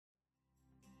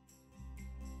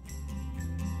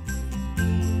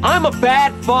I'm a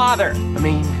bad father. I'm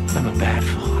a bad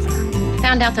father.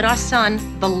 Found out that our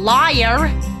son, the liar,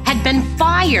 had been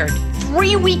fired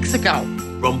 3 weeks ago.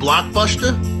 From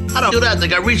Blockbuster? I don't do that. They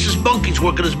got Reese's Monkeys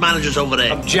working as managers over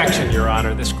there. Objection, Your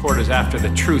Honor. This court is after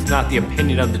the truth, not the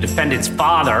opinion of the defendant's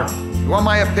father. You want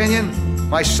my opinion?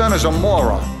 My son is a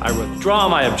moron. I withdraw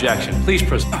my objection. Please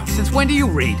proceed. Since when do you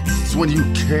read? It's when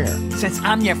you care. Since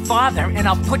I'm your father, and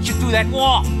I'll put you through that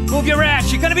wall. Move your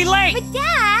ass, you're gonna be late. But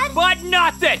Dad! But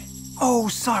nothing. Oh,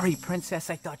 sorry, Princess.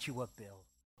 I thought you were Bill.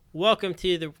 Welcome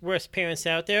to the Worst Parents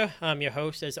Out There. I'm your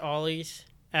host, as always,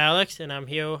 Alex, and I'm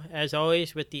here, as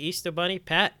always, with the Easter Bunny,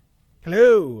 Pat.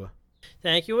 Hello.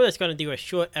 Thank you. We're just going to do a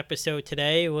short episode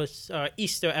today. It was our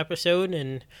Easter episode,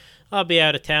 and I'll be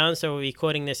out of town, so we're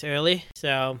recording this early.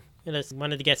 So I just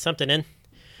wanted to get something in.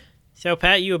 So,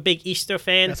 Pat, you a big Easter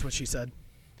fan? That's what she said.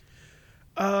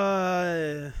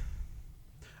 I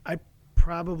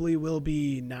probably will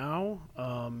be now.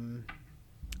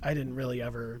 I didn't really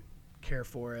ever care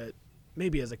for it.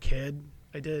 Maybe as a kid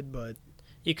I did, but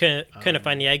You couldn't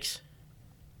find the eggs?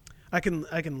 I can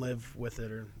live with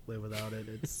it or live without it.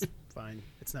 It's fine.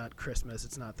 It's not Christmas.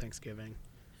 It's not Thanksgiving.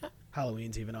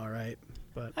 Halloween's even all right.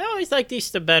 But I always liked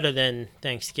Easter better than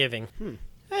Thanksgiving.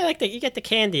 I like that you get the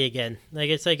candy again.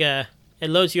 Like it's like it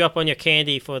loads you up on your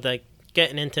candy for the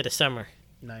getting into the summer.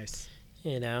 Nice.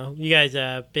 You know, you guys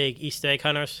are big Easter egg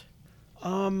hunters.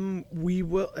 We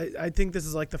will. I think this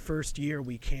is like the first year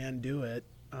we can do it.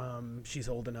 She's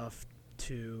old enough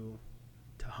to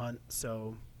hunt,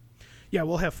 so yeah,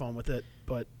 we'll have fun with it.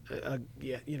 But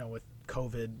yeah, with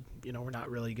COVID, we're not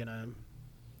really gonna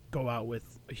go out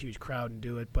with a huge crowd and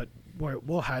do it. But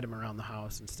we'll hide them around the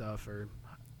house and stuff, or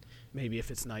maybe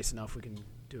if it's nice enough, we can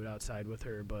do it outside with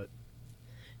her. But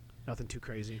nothing too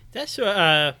crazy. That's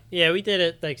what, yeah, we did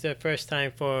it like the first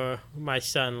time for my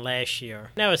son last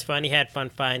year. That was fun. He had fun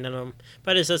finding them.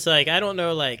 But it's just like, I don't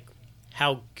know like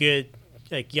how good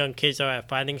like young kids are at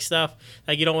finding stuff.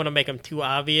 Like you don't want to make them too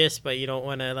obvious, but you don't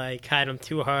want to like hide them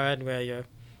too hard where you're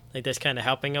like just kind of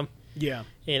helping them. Yeah.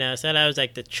 So that was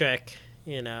like the trick,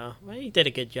 Well, he did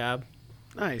a good job.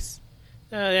 Nice.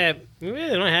 Yeah, we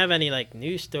really don't have any like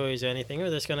news stories or anything. We're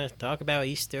just going to talk about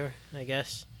Easter, I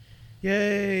guess.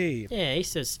 Yay! Yeah,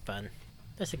 Easter's fun.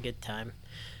 That's a good time.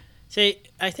 See,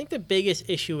 I think the biggest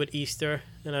issue with Easter,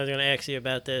 and I was going to ask you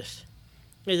about this,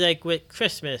 is like with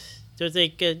Christmas, there's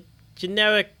like a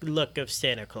generic look of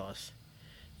Santa Claus.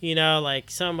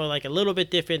 Like some are like a little bit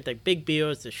different, like big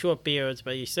beards, the short beards,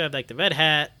 but you still have like the red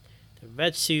hat, the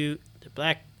red suit, the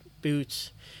black boots,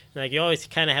 and like you always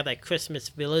kind of have like Christmas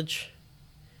Village.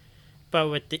 But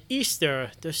with the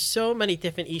Easter, there's so many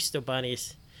different Easter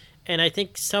bunnies. And I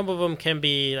think some of them can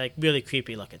be, like, really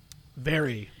creepy looking.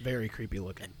 Very, very creepy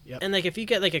looking. Yep. And, like, if you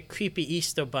get, like, a creepy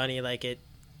Easter bunny, like, it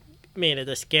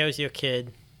just scares your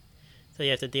kid. So you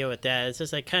have to deal with that. It's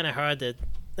just, like, kind of hard to,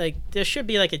 like, there should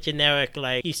be, like, a generic,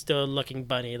 like, Easter-looking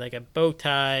bunny. Like, a bow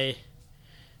tie,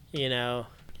 I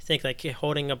think, like,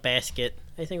 holding a basket,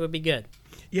 I think would be good.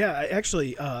 Yeah,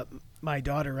 actually, my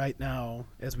daughter right now,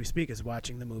 as we speak, is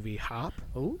watching the movie Hop.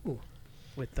 Ooh.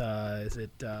 With,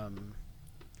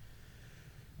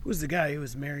 who's the guy who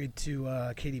was married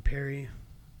to Katy Perry?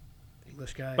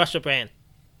 English guy. Russell Brand.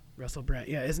 Russell Brand.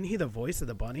 Yeah, isn't he the voice of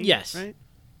the bunny? Yes. Right?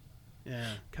 Yeah,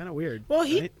 kind of weird. Well,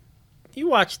 right? You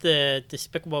watch the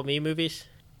Despicable Me movies?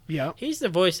 Yeah. He's the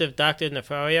voice of Dr.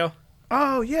 Nefario.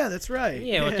 Oh, yeah, that's right.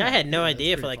 Yeah, which I had no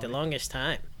idea for, like, funny. the longest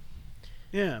time.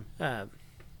 Yeah.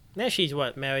 Now she's,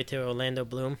 married to Orlando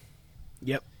Bloom?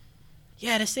 Yep.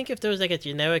 Yeah, just think if there was, like, a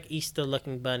generic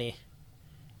Easter-looking bunny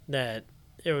that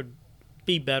it would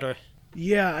be better.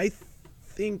 Yeah, I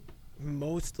think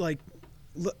most, like,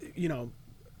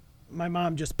 my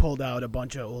mom just pulled out a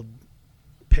bunch of old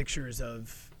pictures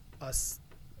of us,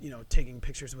 taking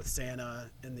pictures with Santa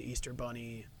and the Easter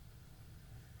Bunny.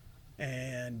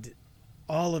 And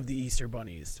all of the Easter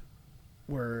bunnies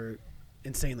were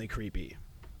insanely creepy.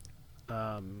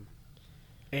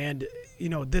 And,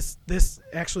 this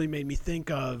actually made me think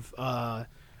of a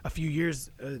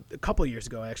couple of years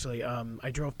ago, actually. I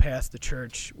drove past the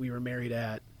church we were married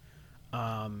at,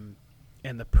 and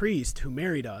the priest who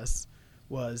married us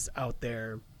was out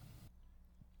there.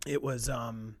 It was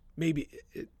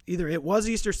either it was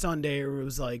Easter Sunday or it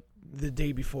was like the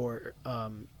day before,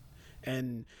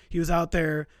 and he was out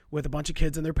there with a bunch of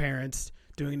kids and their parents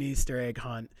doing an Easter egg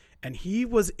hunt, and he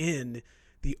was in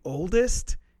the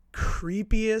oldest,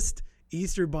 creepiest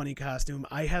Easter bunny costume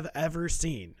I have ever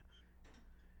seen.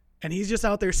 And he's just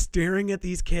out there staring at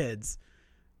these kids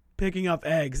picking up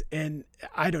eggs, and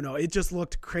I don't know, it just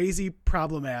looked crazy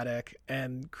problematic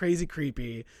and crazy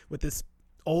creepy with this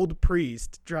old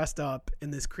priest dressed up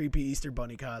in this creepy Easter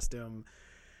bunny costume.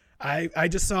 I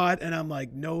just saw it and I'm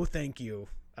like, no, thank you.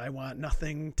 I want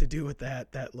nothing to do with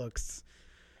that. That looks.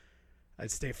 I'd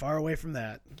stay far away from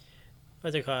that.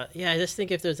 What's it called? Yeah, I just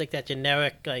think if there's like that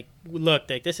generic like look,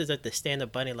 like this is what the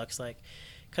stand-up bunny looks like.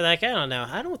 Cause like I don't know,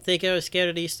 I don't think I was scared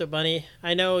of the Easter bunny.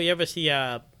 I know you ever see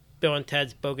Bill and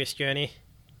Ted's Bogus Journey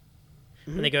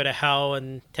when they go to hell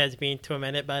and Ted's being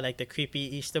tormented by like the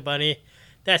creepy Easter bunny.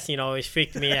 That scene always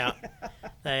freaked me out.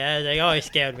 They always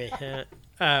scared me.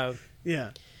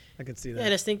 Yeah, I could see that. Yeah, I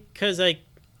just think because like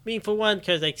I mean for one,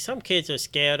 because like some kids are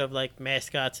scared of like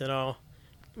mascots and all.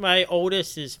 My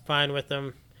oldest is fine with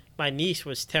them. My niece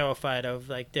was terrified of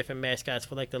like different mascots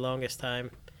for like the longest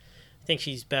time. I think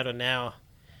she's better now.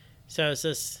 So it's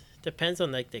just depends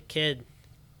on like the kid,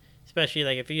 especially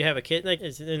like if you have a kid like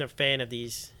isn't a fan of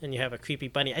these and you have a creepy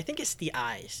bunny. I think it's the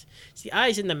eyes. It's the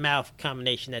eyes and the mouth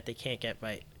combination that they can't get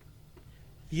right.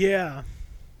 Yeah,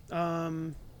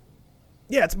 yeah,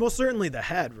 it's most certainly the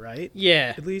head, right?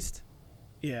 Yeah, at least.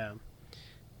 Yeah,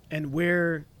 and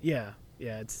where? Yeah,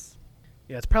 it's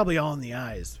probably all in the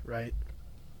eyes, right?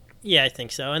 Yeah, I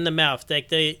think so. And the mouth, like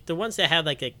the ones that have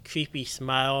like a creepy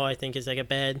smile, I think is like a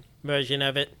bad version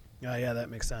of it. Oh, yeah, that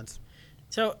makes sense.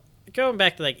 So going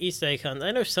back to like Easter egg hunts,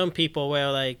 I know some people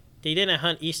where like they didn't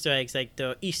hunt Easter eggs, like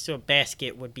the Easter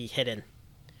basket would be hidden,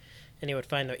 and they would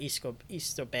find the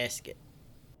Easter basket.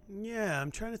 Yeah, I'm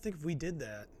trying to think if we did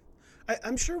that.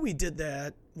 I'm sure we did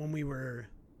that when we were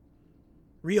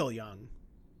real young.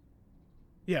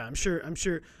 Yeah, I'm sure.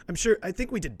 I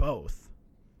think we did both.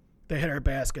 They hid our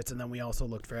baskets, and then we also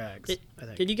looked for eggs. I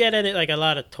think. Did you get any like a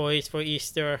lot of toys for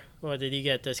Easter, or did you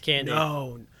get this candy?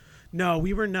 No,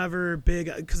 we were never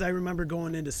big because I remember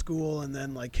going into school, and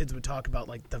then like kids would talk about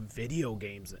like the video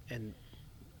games and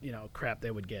crap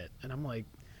they would get, and I'm like,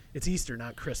 it's Easter,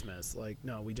 not Christmas. Like,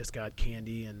 no, we just got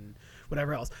candy and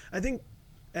whatever else. I think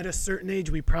at a certain age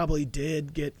we probably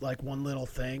did get like one little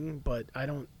thing, but I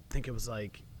don't think it was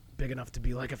like big enough to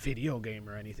be like a video game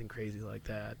or anything crazy like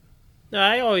that. No,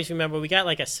 I always remember we got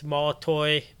like a small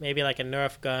toy, maybe like a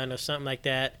Nerf gun or something like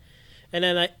that. And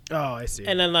then I see.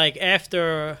 And then like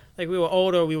after like we were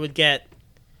older, we would get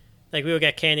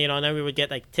candy and all that. We would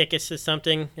get like tickets to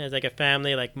something as like a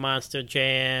family, like Monster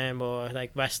Jam or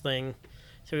like wrestling.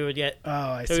 So we would get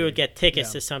we would get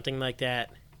tickets to something like that,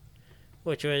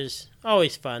 which was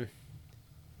always fun.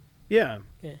 Yeah.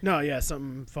 No, yeah,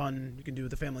 something fun you can do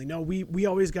with the family. No, we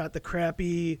always got the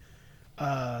crappy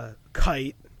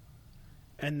kite.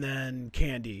 And then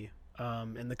candy,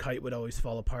 and the kite would always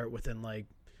fall apart within like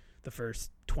the first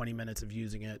 20 minutes of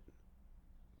using it.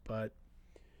 But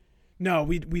no,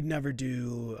 we'd never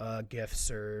do gifts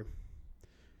or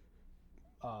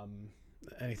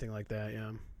anything like that.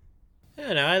 Yeah. I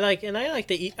don't know. I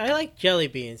like jelly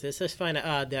beans. It's just kind of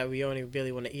odd that we only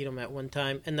really want to eat them at one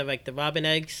time. And the robin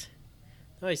eggs,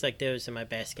 I always like those in my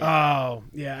basket. Oh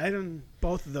yeah,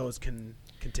 both of those can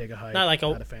take a hike.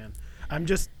 Not a fan.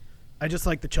 I just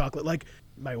like the chocolate. Like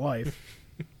my wife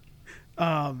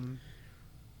bought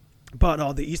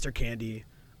all the Easter candy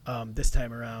this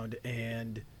time around,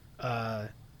 and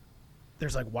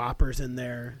there's like Whoppers in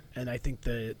there, and I think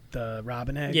the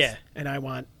robin eggs. Yeah. And I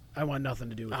want nothing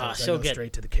to do with those. So I go good.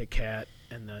 straight to the Kit Kat,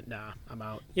 and I'm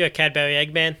out. You're a Cadbury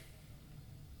egg man?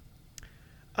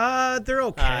 They're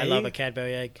okay. I love a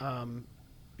Cadbury egg.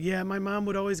 Yeah, my mom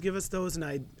would always give us those, and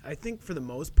I think for the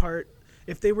most part,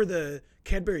 if they were the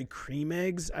Cadbury cream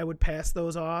eggs, I would pass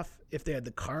those off. If they had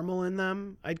the caramel in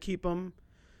them, I'd keep them.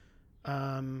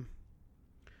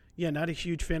 Yeah, not a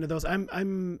huge fan of those.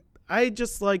 I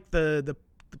just like the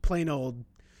plain old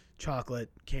chocolate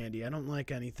candy. I don't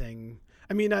like anything.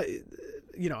 I mean, I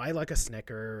like a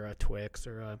Snicker or a Twix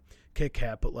or a Kit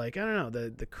Kat, but like I don't know,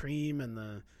 the cream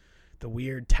and the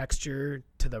weird texture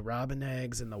to the robin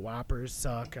eggs and the Whoppers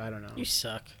suck. I don't know. You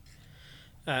suck.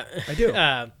 I do.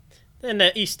 And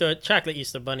the chocolate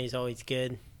Easter bunny is always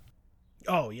good.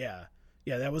 Oh yeah,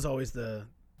 that was always that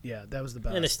was the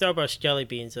best. And the Starburst jelly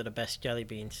beans are the best jelly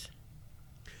beans.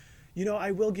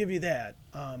 I will give you that.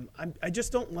 I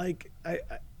just don't like.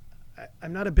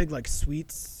 I'm not a big like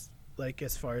sweets. Like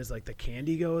as far as like the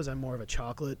candy goes, I'm more of a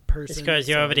chocolate person. It's because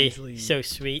you're already so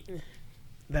sweet.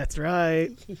 That's right.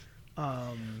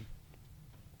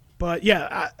 But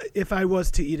yeah, if I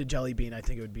was to eat a jelly bean, I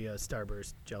think it would be a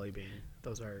Starburst jelly bean.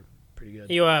 Those are pretty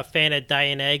good. You a fan of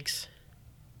dying eggs?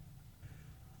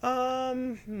 I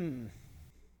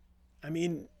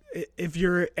mean, if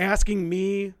you're asking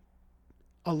me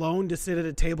alone to sit at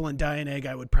a table and dye an egg,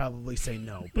 I would probably say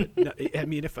no. But no, I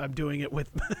mean, if I'm doing it with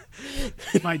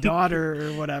my daughter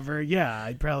or whatever, yeah,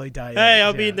 I'd probably dye eggs. Hey,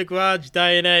 I'll be in the garage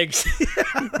dyeing eggs.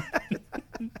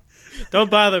 Don't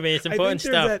bother me. It's I important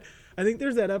think there's stuff. I think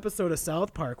there's that episode of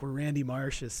South Park where Randy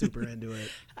Marsh is super into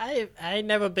it. I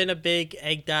never been a big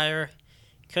egg dyer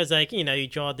because, like, you know, you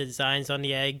draw the designs on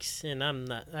the eggs, and I'm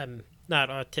not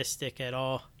artistic at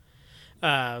all.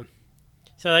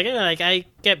 So like, you know, like I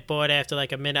get bored after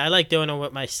like a minute. I like doing it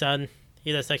with my son.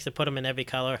 He just likes to put them in every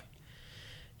color.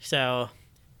 So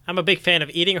I'm a big fan of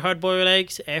eating hard-boiled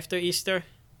eggs after Easter.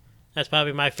 That's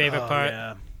probably my favorite part.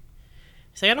 Yeah.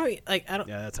 So I don't.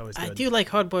 Yeah, that's always good. I do like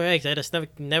hard-boiled eggs. I just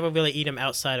never really eat them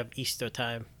outside of Easter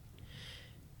time.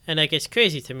 And like it's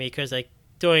crazy to me because like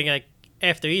during like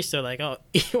after Easter, like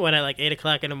when at like 8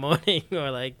 o'clock in the morning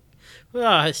or like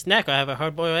a snack, I have a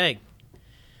hard-boiled egg.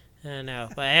 I don't know,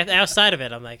 but outside of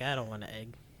it, I'm like I don't want an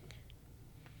egg.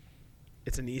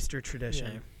 It's an Easter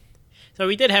tradition. Yeah. So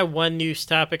we did have one news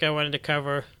topic I wanted to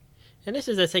cover, and this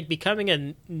is it's like becoming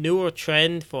a newer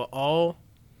trend for all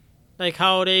like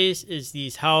holidays is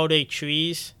these holiday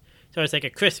trees. So it's like a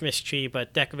Christmas tree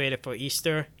but decorated for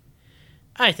Easter.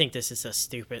 I think this is so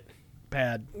stupid.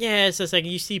 Bad. Yeah, it's just like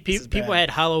you see people bad.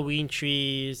 had Halloween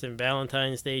trees and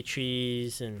Valentine's Day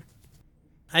trees, and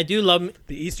I do love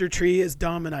The Easter tree is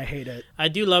dumb and I hate it. I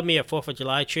do love me a 4th of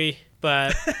July tree,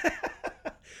 but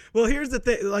Well, here's the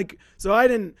thing. Like, so I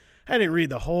didn't read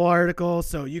the whole article,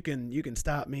 so you can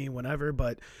stop me whenever.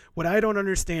 But what I don't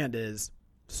understand is,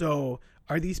 so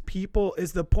are these people?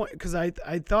 Is the point? Because I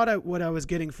thought what I was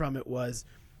getting from it was,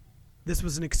 this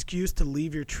was an excuse to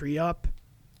leave your tree up.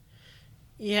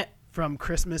 yeah, From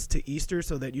Christmas to Easter,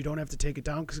 so that you don't have to take it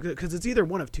down. Because it's either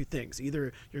one of two things: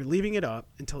 either you're leaving it up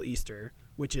until Easter,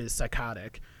 which is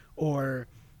psychotic, or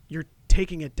you're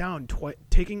taking it down,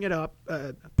 putting it up,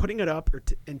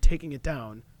 and taking it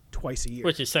down twice a year.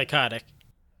 which is psychotic.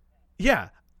 Yeah,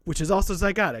 which is also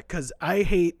psychotic because I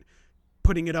hate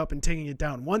putting it up and taking it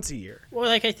down once a year. Well,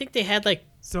 like I think they had like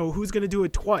So who's gonna do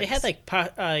it twice? they had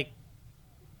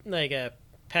like a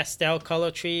pastel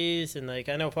color trees, and like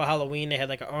I know for Halloween they had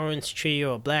like an orange tree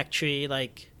or a black tree.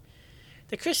 Like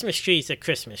the Christmas tree is a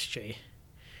Christmas tree,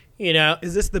 you know.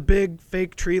 Is this the big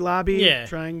fake tree lobby? Yeah.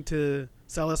 Trying to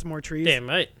sell us more trees. Damn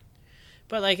right.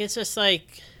 But like it's just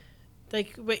like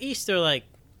with Easter, like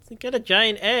get a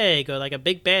giant egg or like a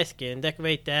big basket and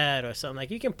decorate that or something.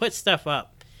 Like you can put stuff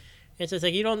up. It's just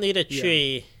like you don't need a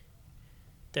tree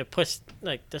to put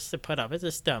like just to put up. It's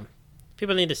just dumb.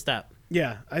 People need to stop.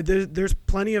 Yeah, there's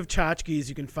plenty of tchotchkes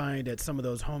you can find at some of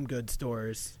those home goods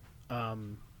stores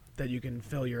that you can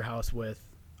fill your house with.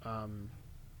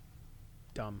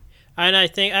 Dumb. And I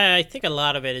think a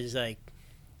lot of it is like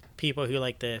people who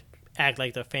like to act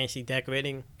like they're fancy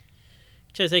decorating.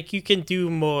 Just like you can do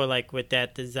more like with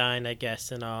that design, I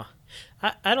guess, and all.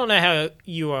 I don't know how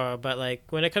you are, but like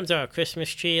when it comes to a Christmas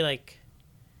tree, like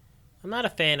I'm not a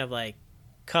fan of like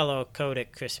color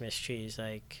coded Christmas trees.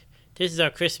 Like this is our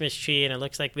Christmas tree and it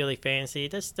looks like really fancy.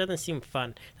 This doesn't seem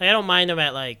fun. Like I don't mind them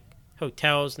at like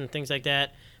hotels and things like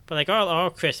that, but like all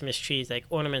Christmas trees, like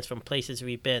ornaments from places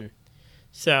we've been.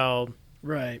 So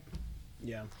Right.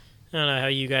 Yeah. I don't know how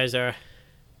you guys are.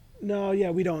 No, yeah,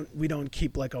 we don't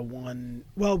keep like a one.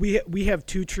 Well, we have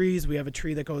two trees. We have a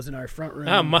tree that goes in our front room,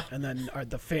 and then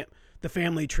the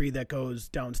family tree that goes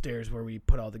downstairs where we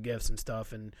put all the gifts and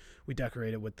stuff, and we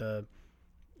decorate it with the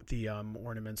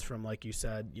ornaments from, like you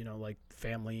said, you know, like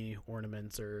family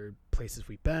ornaments or places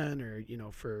we've been, or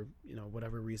for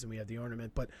whatever reason we have the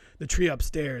ornament. But the tree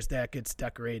upstairs that gets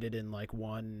decorated in like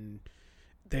one.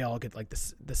 They all get like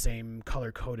the same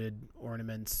color coded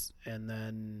ornaments, and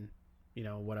then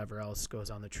whatever else goes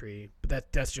on the tree.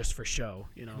 But that's just for show,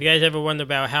 You guys ever wonder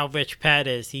about how rich Pat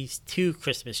is? He's 2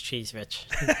 Christmas trees rich.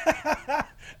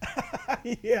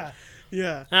 Yeah.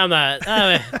 I'm not.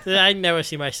 I never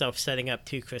see myself setting up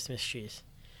 2 Christmas trees.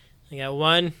 I got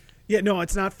one. Yeah, no,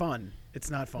 it's not fun.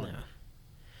 No.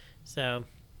 So,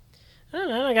 I don't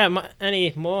know. I don't got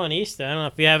any more on Easter. I don't know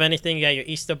if you have anything. You got your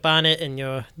Easter bonnet and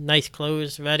your nice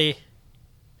clothes ready.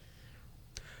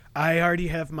 I already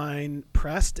have mine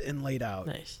pressed and laid out.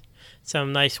 Nice.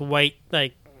 Some nice white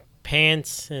like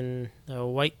pants and a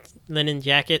white linen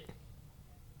jacket.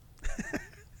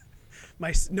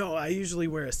 I usually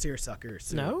wear a seersucker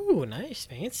suit. No, nice,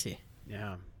 fancy.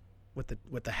 Yeah, with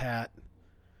the hat.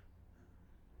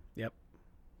 Yep.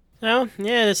 Well,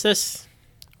 yeah, it's just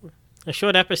a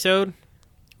short episode.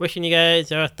 Wishing you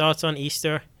guys our thoughts on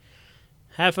Easter.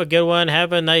 Have a good one.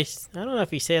 Have a nice. I don't know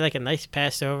if you say like a nice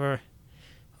Passover.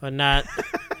 Or not.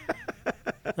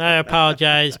 I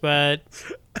apologize, but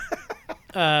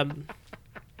I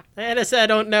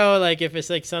don't know, like if it's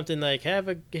like something like have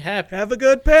a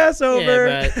good Passover.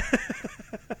 Yeah,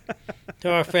 but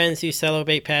to our friends who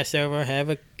celebrate Passover,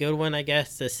 have a good one, I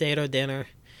guess. The Seder dinner.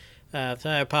 So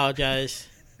I apologize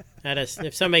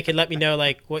If somebody could let me know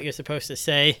like what you're supposed to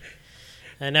say.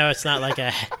 I know it's not like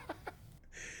a.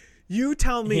 You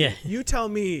tell me. Yeah. You tell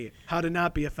me how to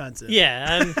not be offensive. Yeah,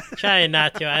 I'm trying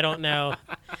not to. I don't know.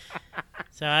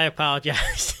 So I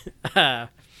apologize.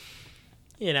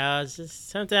 It's just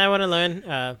something I want to learn.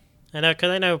 I know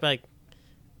like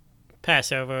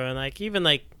Passover and like even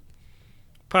like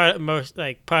part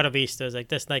of Easter is like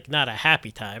this like not a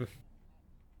happy time,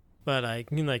 but like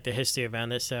like the history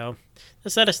around it. So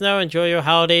just let us know. Enjoy your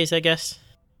holidays, I guess.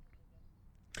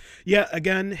 Yeah.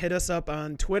 Again, hit us up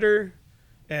on Twitter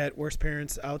at Worst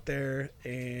Parents Out There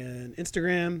and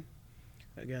Instagram.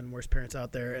 Again, Worst Parents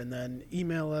Out There, and then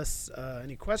email us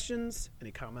any questions,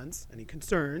 any comments, any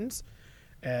concerns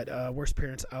at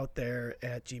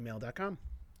worstparentsoutThere@gmail.com.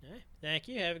 All right. Thank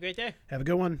you. Have a great day. Have a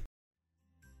good one.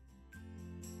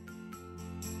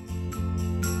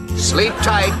 Sleep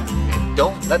tight and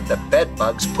don't let the bed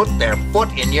bugs put their foot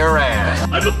in your ass.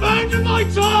 I've abandoned my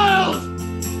child!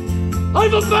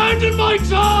 I've abandoned my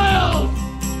child!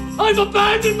 I've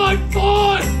abandoned my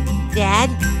boy! Dad,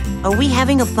 are we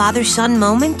having a father-son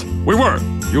moment? We were.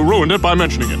 You ruined it by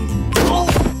mentioning it. Oh,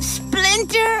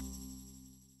 Splinter!